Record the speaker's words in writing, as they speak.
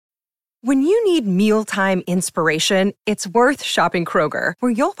When you need mealtime inspiration, it's worth shopping Kroger,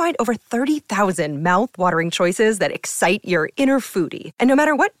 where you'll find over 30,000 mouth-watering choices that excite your inner foodie. And no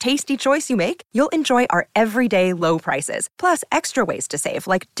matter what tasty choice you make, you'll enjoy our everyday low prices, plus extra ways to save,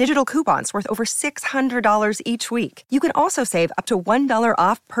 like digital coupons worth over $600 each week. You can also save up to $1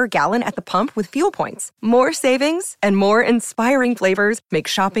 off per gallon at the pump with fuel points. More savings and more inspiring flavors make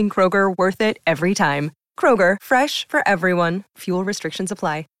shopping Kroger worth it every time. Kroger, fresh for everyone. Fuel restrictions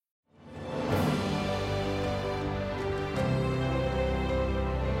apply.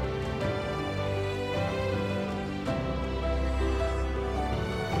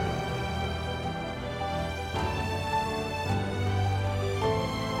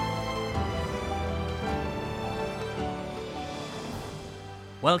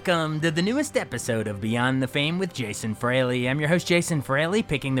 Welcome to the newest episode of Beyond the Fame with Jason Fraley. I'm your host, Jason Fraley,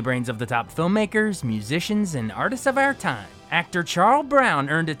 picking the brains of the top filmmakers, musicians, and artists of our time. Actor Charl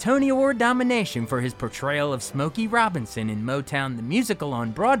Brown earned a Tony Award nomination for his portrayal of Smokey Robinson in Motown the Musical on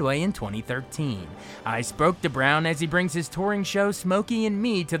Broadway in 2013. I spoke to Brown as he brings his touring show Smokey and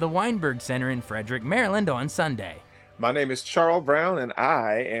Me to the Weinberg Center in Frederick, Maryland on Sunday. My name is Charl Brown, and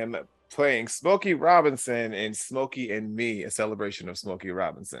I am playing Smokey Robinson in Smokey and Me, a celebration of Smokey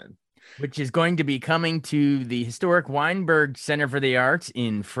Robinson, which is going to be coming to the historic Weinberg Center for the Arts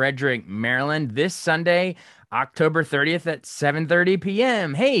in Frederick, Maryland this Sunday, October 30th at 7:30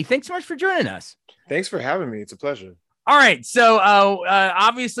 p.m. Hey, thanks so much for joining us. Thanks for having me. It's a pleasure. All right. So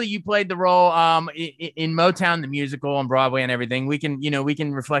obviously you played the role in Motown, the musical on Broadway and everything. We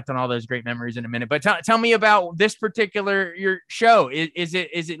can reflect on all those great memories in a minute. But tell me about this particular your show. Is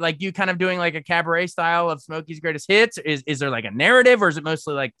it like you kind of doing like a cabaret style of Smokey's Greatest Hits? Is there like a narrative, or is it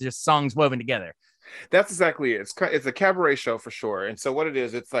mostly like just songs woven together? That's exactly it. It's a cabaret show for sure. And so what it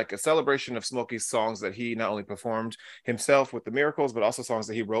is, it's like a celebration of Smokey's songs that he not only performed himself with the Miracles, but also songs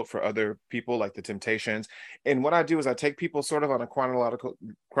that he wrote for other people like the Temptations. And what I do is I take people sort of on a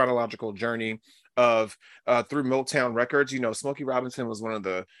chronological journey of through Motown Records. You know, Smokey Robinson was one of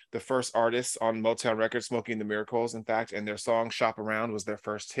the first artists on Motown Records, Smokey and the Miracles, in fact, and their song Shop Around was their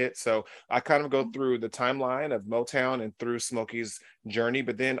first hit. So I kind of go through the timeline of Motown and through Smokey's journey.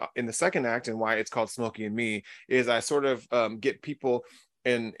 But then in the second act, and why it's called Smokey and Me, is I sort of get people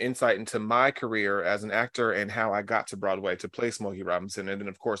an insight into my career as an actor and how I got to Broadway to play Smokey Robinson. And then,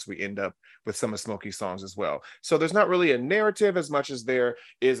 of course, we end up with some of Smokey's songs as well. So there's not really a narrative as much as there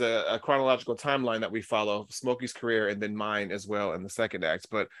is a chronological timeline that we follow, Smokey's career and then mine as well in the second act,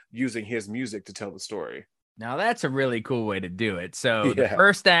 but using his music to tell the story. Now, that's a really cool way to do it. So the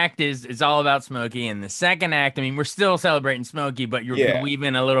first act is all about Smokey, and the second act, I mean, we're still celebrating Smokey, but you're going to weave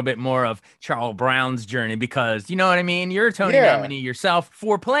in a little bit more of Charl Brown's journey because, you know what I mean? You're a Tony nominee yourself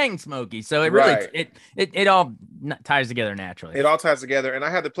for playing Smokey. So it really, it all ties together naturally. It all ties together. And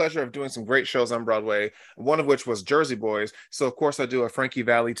I had the pleasure of doing some great shows on Broadway, one of which was Jersey Boys. So, of course, I do a Frankie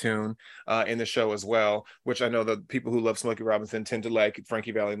Valli tune in the show as well, which I know the people who love Smokey Robinson tend to like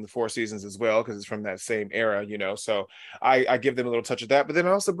Frankie Valli in the Four Seasons as well, because it's from that same era. You know, so I give them a little touch of that, but then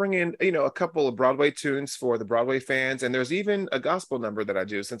I also bring in, you know, a couple of Broadway tunes for the Broadway fans. And there's even a gospel number that I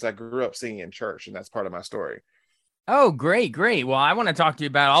do since I grew up singing in church. And that's part of my story. Oh, great. Well, I want to talk to you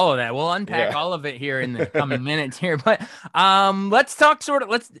about all of that. We'll unpack all of it here in the coming minutes here, but let's talk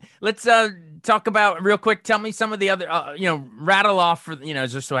let's talk about real quick. Tell me some of the other, rattle off for,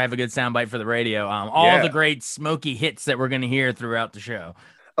 just so I have a good soundbite for the radio. All the great Smokey hits that we're going to hear throughout the show.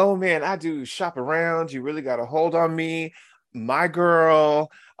 Oh man, I do Shop Around, You Really Got a Hold on Me, My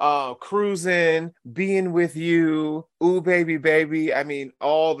Girl, Cruising, Being With You, Ooh Baby Baby. I mean,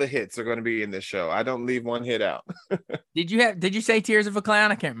 all the hits are going to be in this show. I don't leave one hit out. Did you say Tears of a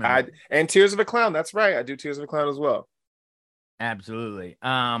Clown? I can't remember. And Tears of a Clown, that's right. I do Tears of a Clown as well. Absolutely.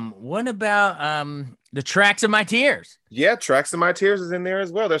 What about the Tracks of My Tears? Yeah, Tracks of My Tears is in there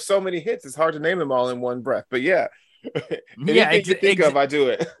as well. There's so many hits, it's hard to name them all in one breath, but yeah. Anything you think of, I do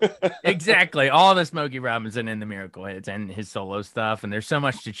it. Exactly. All the Smokey Robinson and the Miracle hits and his solo stuff. And there's so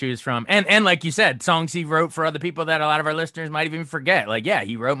much to choose from. And like you said, songs he wrote for other people that a lot of our listeners might even forget. Like,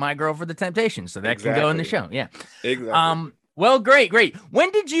 he wrote My Girl for the Temptations. So that can go in the show. Yeah. Exactly. Well, great.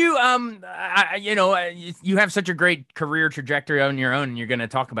 When did you, you have such a great career trajectory on your own, and you're going to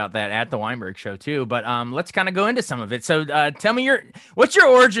talk about that at the Weinberg show too, but let's kind of go into some of it. So tell me what's your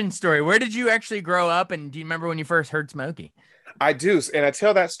origin story? Where did you actually grow up? And do you remember when you first heard Smokey? I do, and I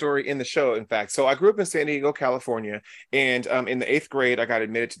tell that story in the show, in fact. So I grew up in San Diego, California, and in the 8th grade, I got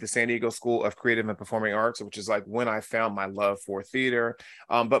admitted to the San Diego School of Creative and Performing Arts, which is like when I found my love for theater.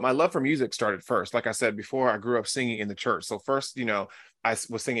 But my love for music started first. Like I said before, I grew up singing in the church. So first, I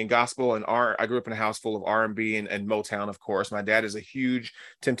was singing gospel and R. I grew up in a house full of R&B and Motown, of course. My dad is a huge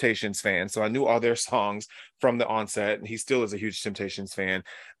Temptations fan, so I knew all their songs from the onset, and he still is a huge Temptations fan.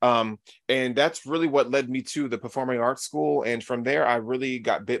 And that's really what led me to the performing arts school. And from there, I really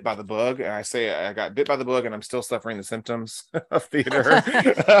got bit by the bug. And I say I got bit by the bug, and I'm still suffering the symptoms of theater.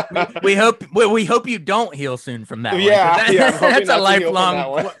 we hope you don't heal soon from that. Yeah, that's a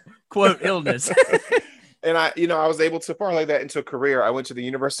lifelong quote illness. And I was able to parlay that into a career. I went to the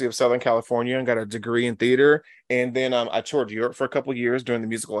University of Southern California and got a degree in theater. And then I toured Europe for a couple of years during the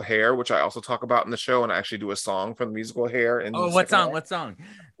musical Hair, which I also talk about in the show. And I actually do a song from the musical Hair. What song? What song?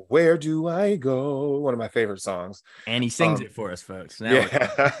 Where Do I Go? One of my favorite songs. And he sings it for us, folks. Now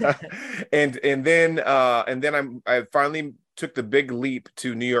yeah. and then I finally took the big leap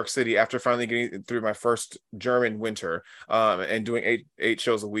to New York City after finally getting through my first German winter and doing eight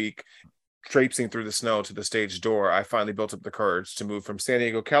shows a week. Traipsing through the snow to the stage door, I finally built up the courage to move from San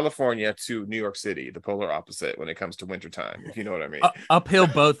Diego, California to New York City, the polar opposite when it comes to wintertime, if you know what I mean. Uphill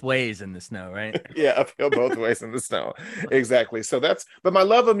both ways in the snow, right? Yeah, uphill both ways in the snow. Exactly. So but my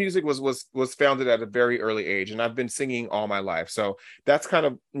love of music was founded at a very early age, and I've been singing all my life. So that's kind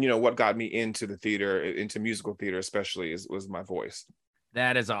of, what got me into the theater, into musical theater especially, was my voice.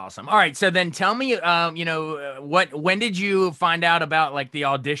 That is awesome. All right. So then tell me, when did you find out about like the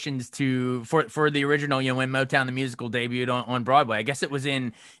auditions for the original, when Motown the Musical debuted on Broadway? I guess it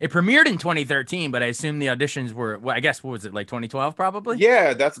premiered in 2013, but I assume the auditions were, what was it, like 2012 probably?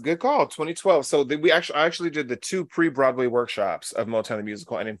 Yeah, that's a good call. 2012. So I actually did the 2 pre-Broadway workshops of Motown the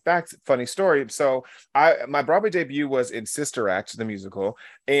Musical. And in fact, funny story. So my Broadway debut was in Sister Act, the musical.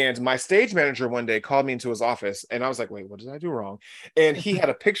 And my stage manager one day called me into his office, and I was like, wait, what did I do wrong? And he had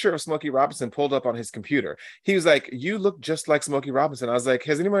a picture of Smokey Robinson pulled up on his computer. He was like, you look just like Smokey Robinson. I was like,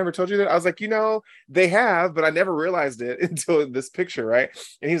 has anyone ever told you that? I was like, they have, but I never realized it until this picture, right?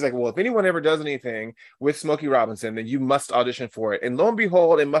 And he was like, well, if anyone ever does anything with Smokey Robinson, then you must audition for it. And lo and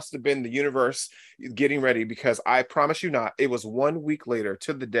behold, it must have been the universe getting ready, because I promise you not, it was 1 week later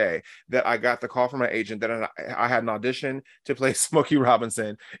to the day that I got the call from my agent that I had an audition to play Smokey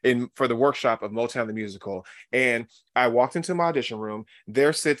Robinson for the workshop of Motown the Musical. And I walked into my audition room.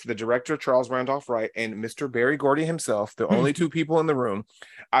 There sits the director, Charles Brown, and Mr. Barry Gordy himself, the only 2 people in the room.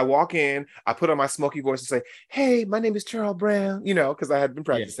 I walk in, I put on my smoky voice and say, hey, my name is Charl Brown, because I had been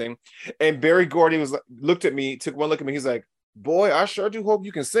practicing. Yeah. And Barry Gordy looked at me, took one look at me. He's like, boy, I sure do hope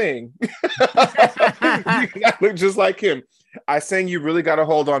you can sing. I look just like him. I sang You Really Got a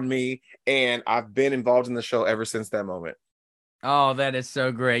Hold on Me, and I've been involved in the show ever since that moment. Oh, that is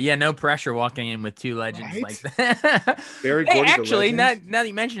so great. Yeah, no pressure walking in with 2 legends right? like that. Very good. Actually, now that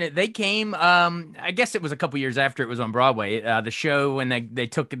you mention it, they came, I guess it was a couple years after it was on Broadway, the show when they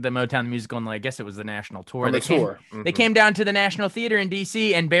took the Motown the Musical, and I guess it was the national tour. On the tour. They came down to the National Theater in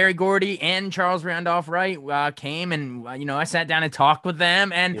D.C., and Barry Gordy and Charles Randolph Wright came, and, I sat down and talked with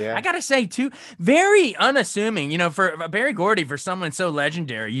them. And yeah. I got to say, too, very unassuming, for Barry Gordy, for someone so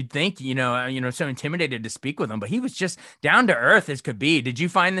legendary, you'd think, so intimidated to speak with him, but he was just down to earth as could be. Did you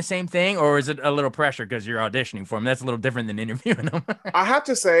find the same thing, or is it a little pressure because you're auditioning for him? That's a little different than interviewing him. I have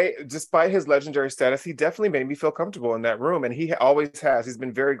to say, despite his legendary status, he definitely made me feel comfortable in that room, and he always has. He's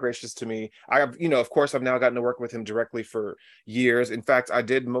been very gracious to me. Of course, I've now gotten to work with him directly for years. In fact, I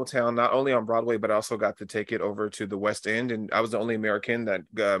did Motown not only on Broadway, but I also got to take it over to the West End, and I was the only American that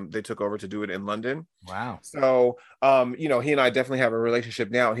they took over to do it in London. Wow. So, he and I definitely have a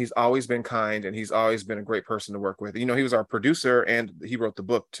relationship now, and he's always been kind, and he's always been a great person to work with. He was our producer, and he wrote the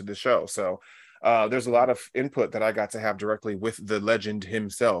book to the show. So there's a lot of input that I got to have directly with the legend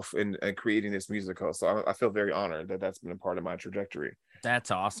himself in creating this musical. So I feel very honored that that's been a part of my trajectory.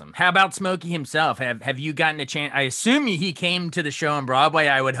 That's awesome. How about Smokey himself? Have you gotten a chance? I assume he came to the show on Broadway,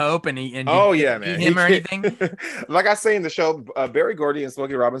 I would hope. And yeah, man. Him or anything? Like I say in the show, Barry Gordy and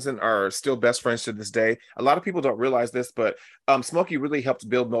Smokey Robinson are still best friends to this day. A lot of people don't realize this, but Smokey really helped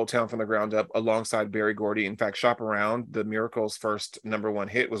build Motown from the ground up alongside Barry Gordy. In fact, Shop Around, the Miracles' first #1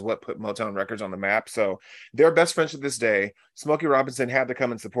 hit, was what put Motown Records on the map. So they're best friends to this day. Smokey Robinson had to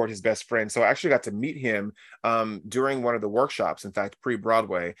come and support his best friend. So I actually got to meet him during one of the workshops, in fact,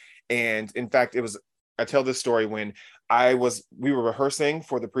 pre-Broadway. And in fact, I tell this story when we were rehearsing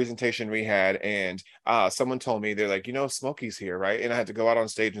for the presentation we had, and someone told me, they're like, Smokey's here, right? And I had to go out on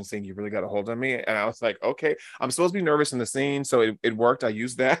stage and sing You Really Got a Hold on Me. And I was like, okay, I'm supposed to be nervous in the scene. So it worked. I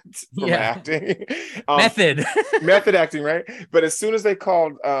used that for my acting. Method acting, right? But as soon as they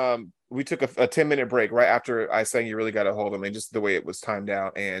called, we took a 10-minute break right after I sang You Really Got a Hold on Me, just the way it was timed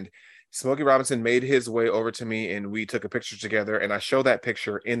out. And Smokey Robinson made his way over to me and we took a picture together, and I show that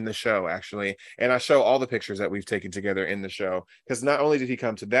picture in the show actually, and I show all the pictures that we've taken together in the show, because not only did he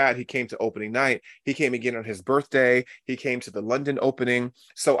come to that, he came to opening night, he came again on his birthday, he came to the London opening.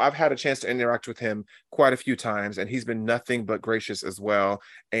 So I've had a chance to interact with him quite a few times, and he's been nothing but gracious as well,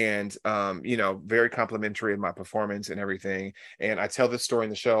 and very complimentary in my performance and everything. And I tell this story in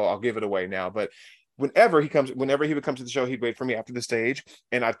the show, I'll give it away now, but whenever he would come to the show, he'd wait for me after the stage,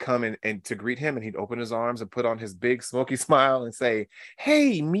 and I'd come in and to greet him, and he'd open his arms and put on his big smoky smile and say,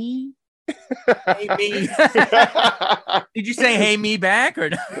 "Hey, me." Hey, me. Did you say "hey, me" back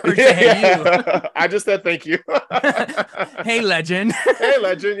or say "hey, you"? I just said thank you. Hey, legend. Hey,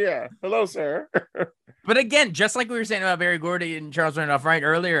 legend. Yeah. Hello, sir. But again, just like we were saying about Berry Gordy and Charles Randolph Wright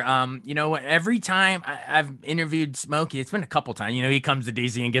earlier, every time I've interviewed Smokey, it's been a couple times, he comes to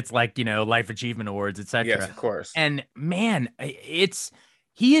DC and gets Life Achievement Awards, etc. Yes, of course. And man,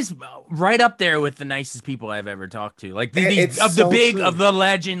 he is right up there with the nicest people I've ever talked to. Like the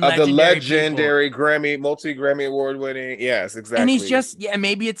legendary Grammy, multi-Grammy award winning. Yes, exactly. And he's just,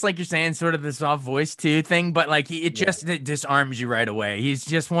 maybe it's like you're saying, sort of the soft voice too thing, but it disarms you right away. He's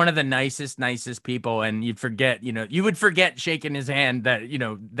just one of the nicest people. And you'd forget, you would forget shaking his hand that,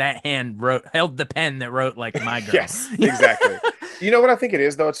 that hand held the pen that wrote like My Girl. Yes, exactly. You know what I think it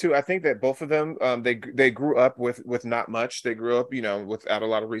is though too? I think that both of them, they grew up with not much. They grew up, without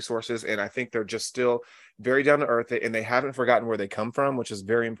a lot of resources, and I think they're just still very down to earth, and they haven't forgotten where they come from, which is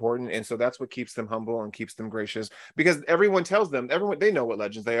very important. And so that's what keeps them humble and keeps them gracious, because everyone tells them, they know what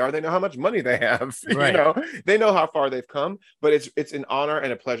legends they are. They know how much money they have. Right. They know how far they've come. But it's an honor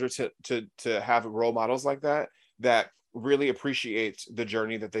and a pleasure to have role models like that really appreciate the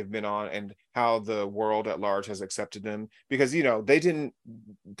journey that they've been on and how the world at large has accepted them, because they didn't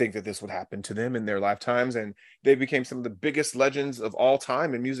think that this would happen to them in their lifetimes, and they became some of the biggest legends of all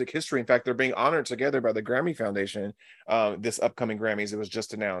time in music history. In fact, they're being honored together by the Grammy Foundation this upcoming Grammys. It was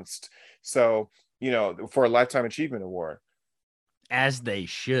just announced, so for a Lifetime Achievement Award. As they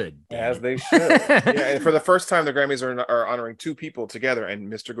should. Yeah, and for the first time, the Grammys are honoring two people together, and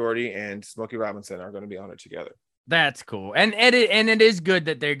Mr. Gordy and Smokey Robinson are going to be honored together. That's cool. And it is good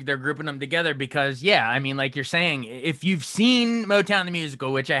that they're grouping them together, because like you're saying, if you've seen Motown the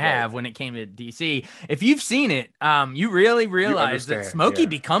Musical, which I have, when it came to DC, if you've seen it, you really realize that Smokey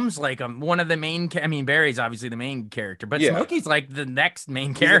becomes like one of the main, Barry's obviously the main character, but Smokey's like the next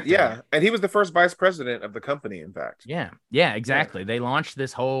main character. And he was the first vice president of the company, in fact. Yeah, exactly. They launched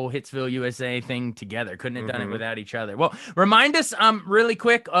this whole Hitsville USA thing together. Couldn't have done it without each other. Well, remind us really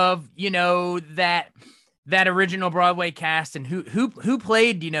quick of that original Broadway cast, and who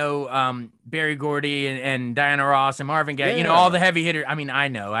played, Berry Gordy and Diana Ross and Marvin Gaye, all the heavy hitters. I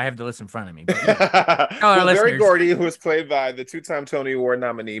know I have the list in front of me. But, Berry Gordy, who was played by the two-time Tony Award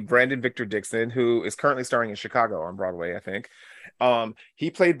nominee Brandon Victor Dixon, who is currently starring in Chicago on Broadway, I think. He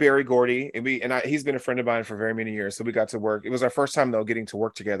played Berry Gordy, and he's been a friend of mine for very many years, so we got to work. It was our first time though getting to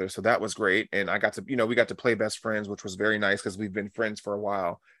work together, so that was great. And I got to, we got to play best friends, which was very nice, because we've been friends for a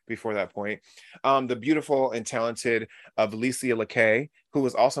while before that point. The beautiful and talented Valicia LeKay, who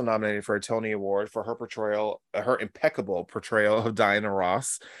was also nominated for a Tony Award for her impeccable portrayal of Diana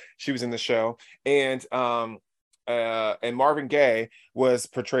Ross. She was in the show. And Marvin Gaye was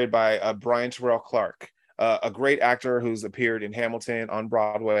portrayed by Brian Terrell Clark, a great actor who's appeared in Hamilton on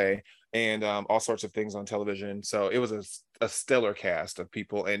Broadway and all sorts of things on television. So it was a stellar cast of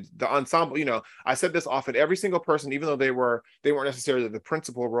people, and the ensemble. I said this often: every single person, even though they weren't necessarily the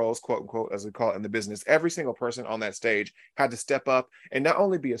principal roles, quote unquote, as we call it in the business, every single person on that stage had to step up and not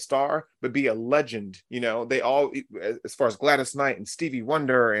only be a star but be a legend. They all, as far as Gladys Knight and Stevie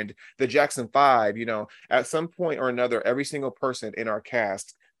Wonder and the Jackson 5, at some point or another, every single person in our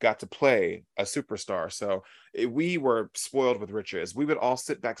cast got to play a superstar. So we were spoiled with riches. We would all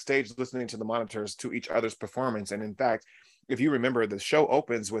sit backstage listening to the monitors to each other's performance. And in fact, if you remember, the show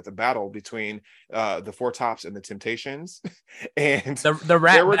opens with a battle between the Four Tops and the Temptations, and the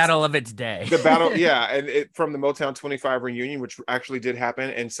rap battle of its day. The battle, and from the Motown 25 reunion, which actually did happen.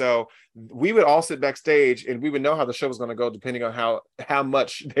 And so we would all sit backstage, and we would know how the show was going to go depending on how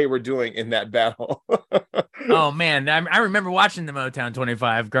much they were doing in that battle. Oh man, I remember watching the Motown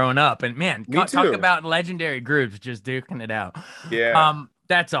 25 growing up, and man, talk about legendary groups just duking it out. Yeah.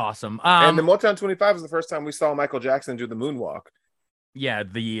 That's awesome. And the Motown 25 was the first time we saw Michael Jackson do the moonwalk. Yeah,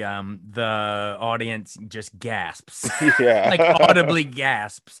 the audience just gasps. Yeah. Like audibly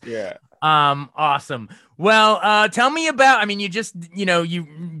gasps. Yeah. Awesome. Well, tell me about, I mean, you just, you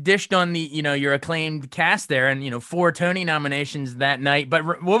dished on the, your acclaimed cast there and, 4 Tony nominations that night,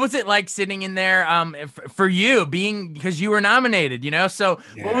 but what was it like sitting in there, for you because you were nominated, so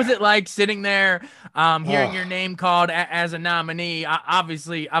what was Yeah. it like sitting there, hearing your Oh, name called as a nominee?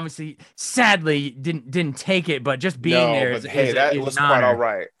 Obviously, sadly didn't take it, but just being no, there but hey, that is was an quite all honor.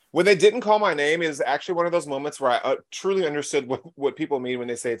 right. When they didn't call my name is actually one of those moments where I truly understood what people mean when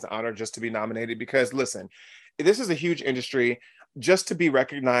they say it's an honor just to be nominated. Because listen, this is a huge industry. Just to be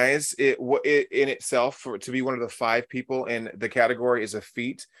recognized, it in itself, for to be one of the 5 people in the category is a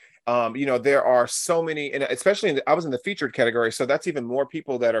feat. There are so many, and especially I was in the featured category, so that's even more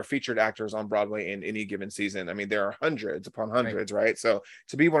people that are featured actors on Broadway in any given season. I mean, there are hundreds upon hundreds, right? So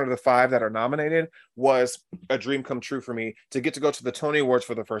to be one of the 5 that are nominated was a dream come true for me. To get to go to the Tony Awards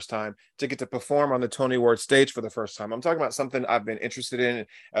for the first time, to get to perform on the Tony Awards stage for the first time. I'm talking about something I've been interested in,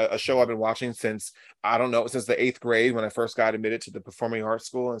 a show I've been watching since, I don't know, since the 8th grade when I first got admitted to the Performing Arts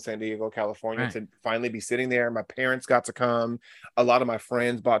School in San Diego, California. Right. To finally be sitting there. My parents got to come. A lot of my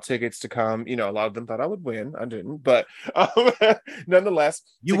friends bought tickets to come. A lot of them thought I would win. I didn't, but nonetheless,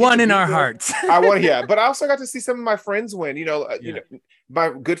 You to get to won in be our there, hearts. I won. Yeah, but I also got to see some of my friends win. Yeah. My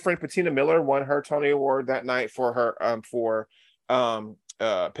good friend Patina Miller won her Tony Award that night for her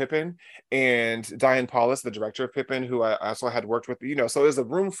Pippin, and Diane Paulus, the director of Pippin, who I also had worked with. So it was a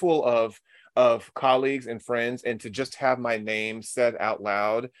room full of colleagues and friends, and to just have my name said out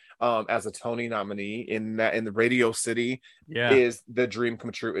loud as a Tony nominee in the Radio City Yeah. is the dream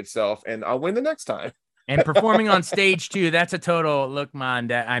come true itself, and I'll win the next time. And performing on stage too, that's a total look, man,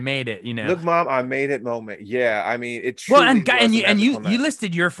 that I made it, Look, Mom, I made it moment. Yeah, I mean, it Well, truly was a and you magical night.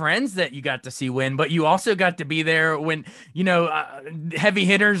 listed your friends that you got to see win, but you also got to be there when heavy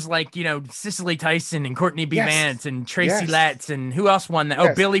hitters like Cicely Tyson and Courtney B. Yes, Vance and Tracy yes, Letts and who else won that? Oh,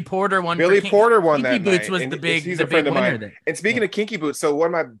 yes. Billy Porter won for Billy Porter won Kinky that Boots night, was and he's the a friend big of winner mine. there. And speaking Yeah. of Kinky Boots, so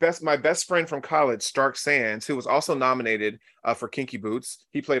one of my best friend from college, Stark Sands, who was also nominated for Kinky Boots,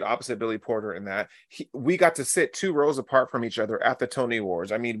 he played opposite Billy Porter in that. We got to sit 2 rows apart from each other at the Tony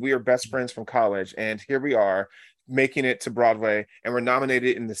Awards. I mean, we are best friends from college, and here we are making it to Broadway, and we're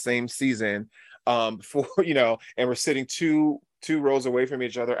nominated in the same season for and we're sitting two rows away from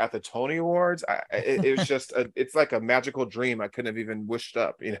each other at the Tony Awards. It was just it's like a magical dream I couldn't have even wished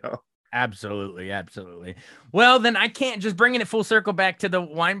up. Absolutely, absolutely. Well, then I can't, just bringing it full circle back to the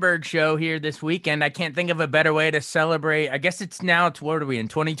Weinberg show here this weekend. I can't think of a better way to celebrate. I guess what are we in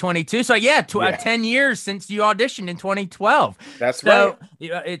 2022? So yeah, Yeah, 10 years since you auditioned in 2012. that's right. So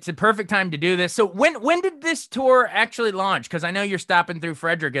it's a perfect time to do this. So when did this tour actually launch? Because I know you're stopping through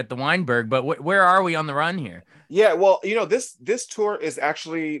Frederick at the Weinberg, but where are we on the run here? Yeah, well, this tour is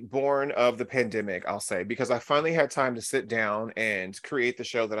actually born of the pandemic, I'll say, because I finally had time to sit down and create the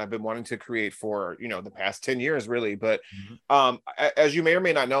show that I've been wanting to create for, the past 10 years, really. But as you may or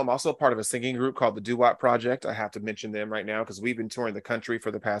may not know, I'm also part of a singing group called the Doo-Wop Project. I have to mention them right now because we've been touring the country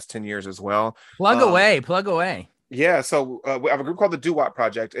for the past 10 years as well. Plug away. Yeah, so we have a group called the Doo-Wop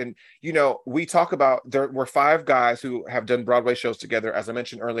Project, and we talk about, there were 5 guys who have done Broadway shows together. As I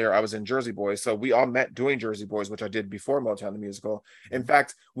mentioned earlier, I was in Jersey Boys, so we all met doing Jersey Boys, which I did before Motown the Musical. In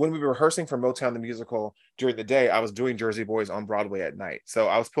fact, when we were rehearsing for Motown the Musical during the day, I was doing Jersey Boys on Broadway at night, so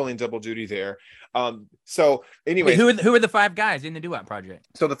I was pulling double duty there. So anyways, Who are the 5 guys in the Doo-Wop Project?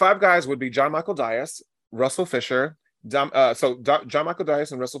 so the 5 guys would be John Michael Dias, Russell Fisher. John Michael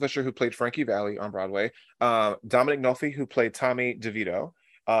Dias and Russell Fisher, who played Frankie Valli on Broadway, Dominic Nolfi, who played Tommy DeVito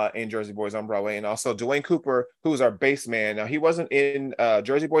in Jersey Boys on Broadway, and also Dwayne Cooper, who was our bass man. Now, he wasn't in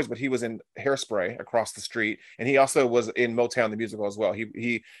Jersey Boys, but he was in Hairspray across the street, and he also was in Motown the Musical as well.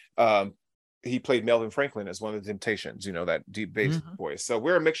 He played Melvin Franklin as one of the Temptations, that deep bass voice. So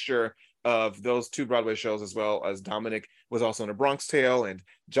we're a mixture of those 2 Broadway shows, as well as Dominic was also in A Bronx Tale and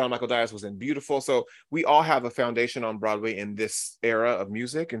John Michael Dias was in Beautiful. So we all have a foundation on Broadway in this era of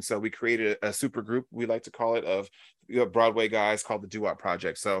music. And so we created a super group, we like to call it, of Broadway guys called the Doo-Wop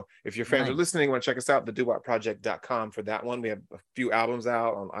Project. So if your fans are listening, want to check us out, thedooWopProject.com for that one. We have a few albums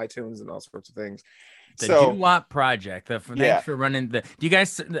out on iTunes and all sorts of things. The Doo-Wop Project. Thanks for running do you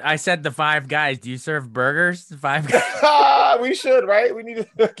guys, I said the 5 guys, do you serve burgers? The 5 guys? We should, right? We need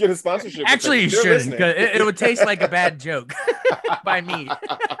to get a sponsorship. Actually, you shouldn't, because it would taste like a bad joke by me.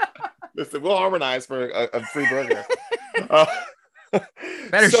 Listen, we'll harmonize for a free burger.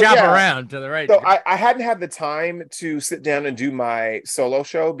 Better shop around to the right. So I hadn't had the time to sit down and do my solo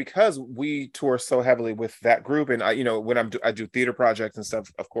show because we tour so heavily with that group. And when I do theater projects and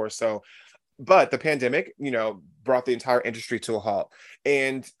stuff, of course. So But the pandemic, brought the entire industry to a halt.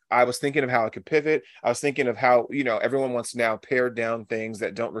 And I was thinking of how I could pivot. I was thinking of how, everyone wants to now pare down things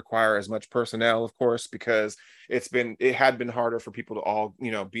that don't require as much personnel, of course, because it had been harder for people to all,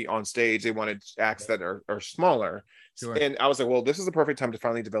 be on stage. They wanted acts that are smaller. Sure. And I was like, well, this is the perfect time to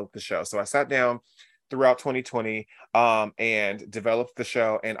finally develop the show. So I sat down throughout 2020 and developed the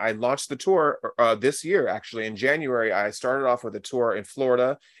show, and I launched the tour this year. Actually, in January, I started off with a tour in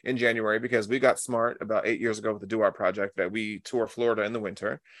Florida in January, because we got smart about 8 years ago with the Do Art Project that we tour Florida in the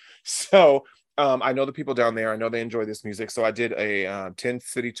winter. So I know the people down there. I know they enjoy this music. So I did a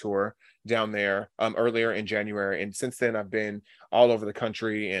 10-city tour down there earlier in January, and since then I've been all over the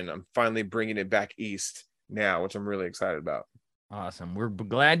country, and I'm finally bringing it back east now, which I'm really excited about. Awesome. We're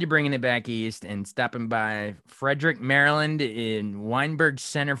glad you're bringing it back east and stopping by Frederick, Maryland in Weinberg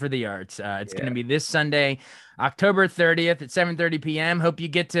Center for the Arts. It's going to be this Sunday, October 30th at 7:30 p.m. Hope you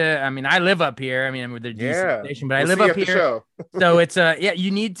get to, I live up here. I'm with the DC station, but I live up here. So it's,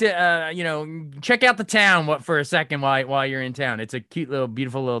 you need to, check out the town for a second while you're in town. It's a cute little,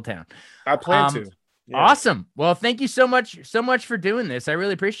 beautiful little town. I plan to. Yeah. Awesome. Well, thank you so much for doing this. I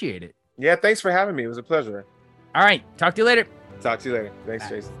really appreciate it. Yeah. Thanks for having me. It was a pleasure. All right. Talk to you later. Talk to you later. Thanks,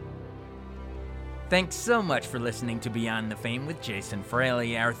 Jason. Thanks so much for listening to Beyond the Fame with Jason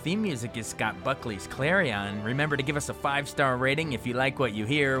Fraley. Our theme music is Scott Buckley's Clarion. Remember to give us a 5-star rating if you like what you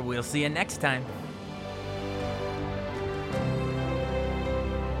hear. We'll see you next time.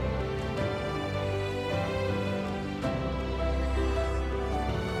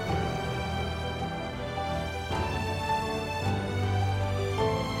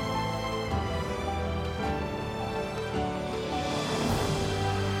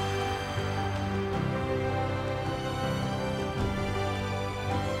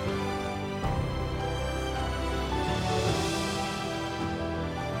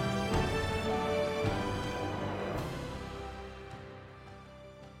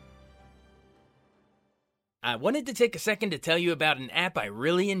 I wanted to take a second to tell you about an app I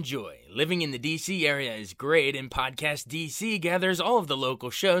really enjoy. Living in the DC area is great, and Podcast DC gathers all of the local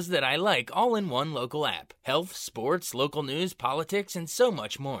shows that I like all in one local app. Health, sports, local news, politics, and so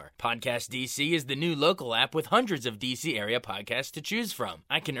much more. Podcast DC is the new local app with hundreds of DC area podcasts to choose from.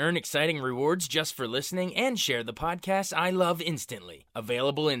 I can earn exciting rewards just for listening and share the podcasts I love instantly.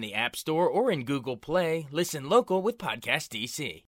 Available in the App Store or in Google Play, listen local with Podcast DC.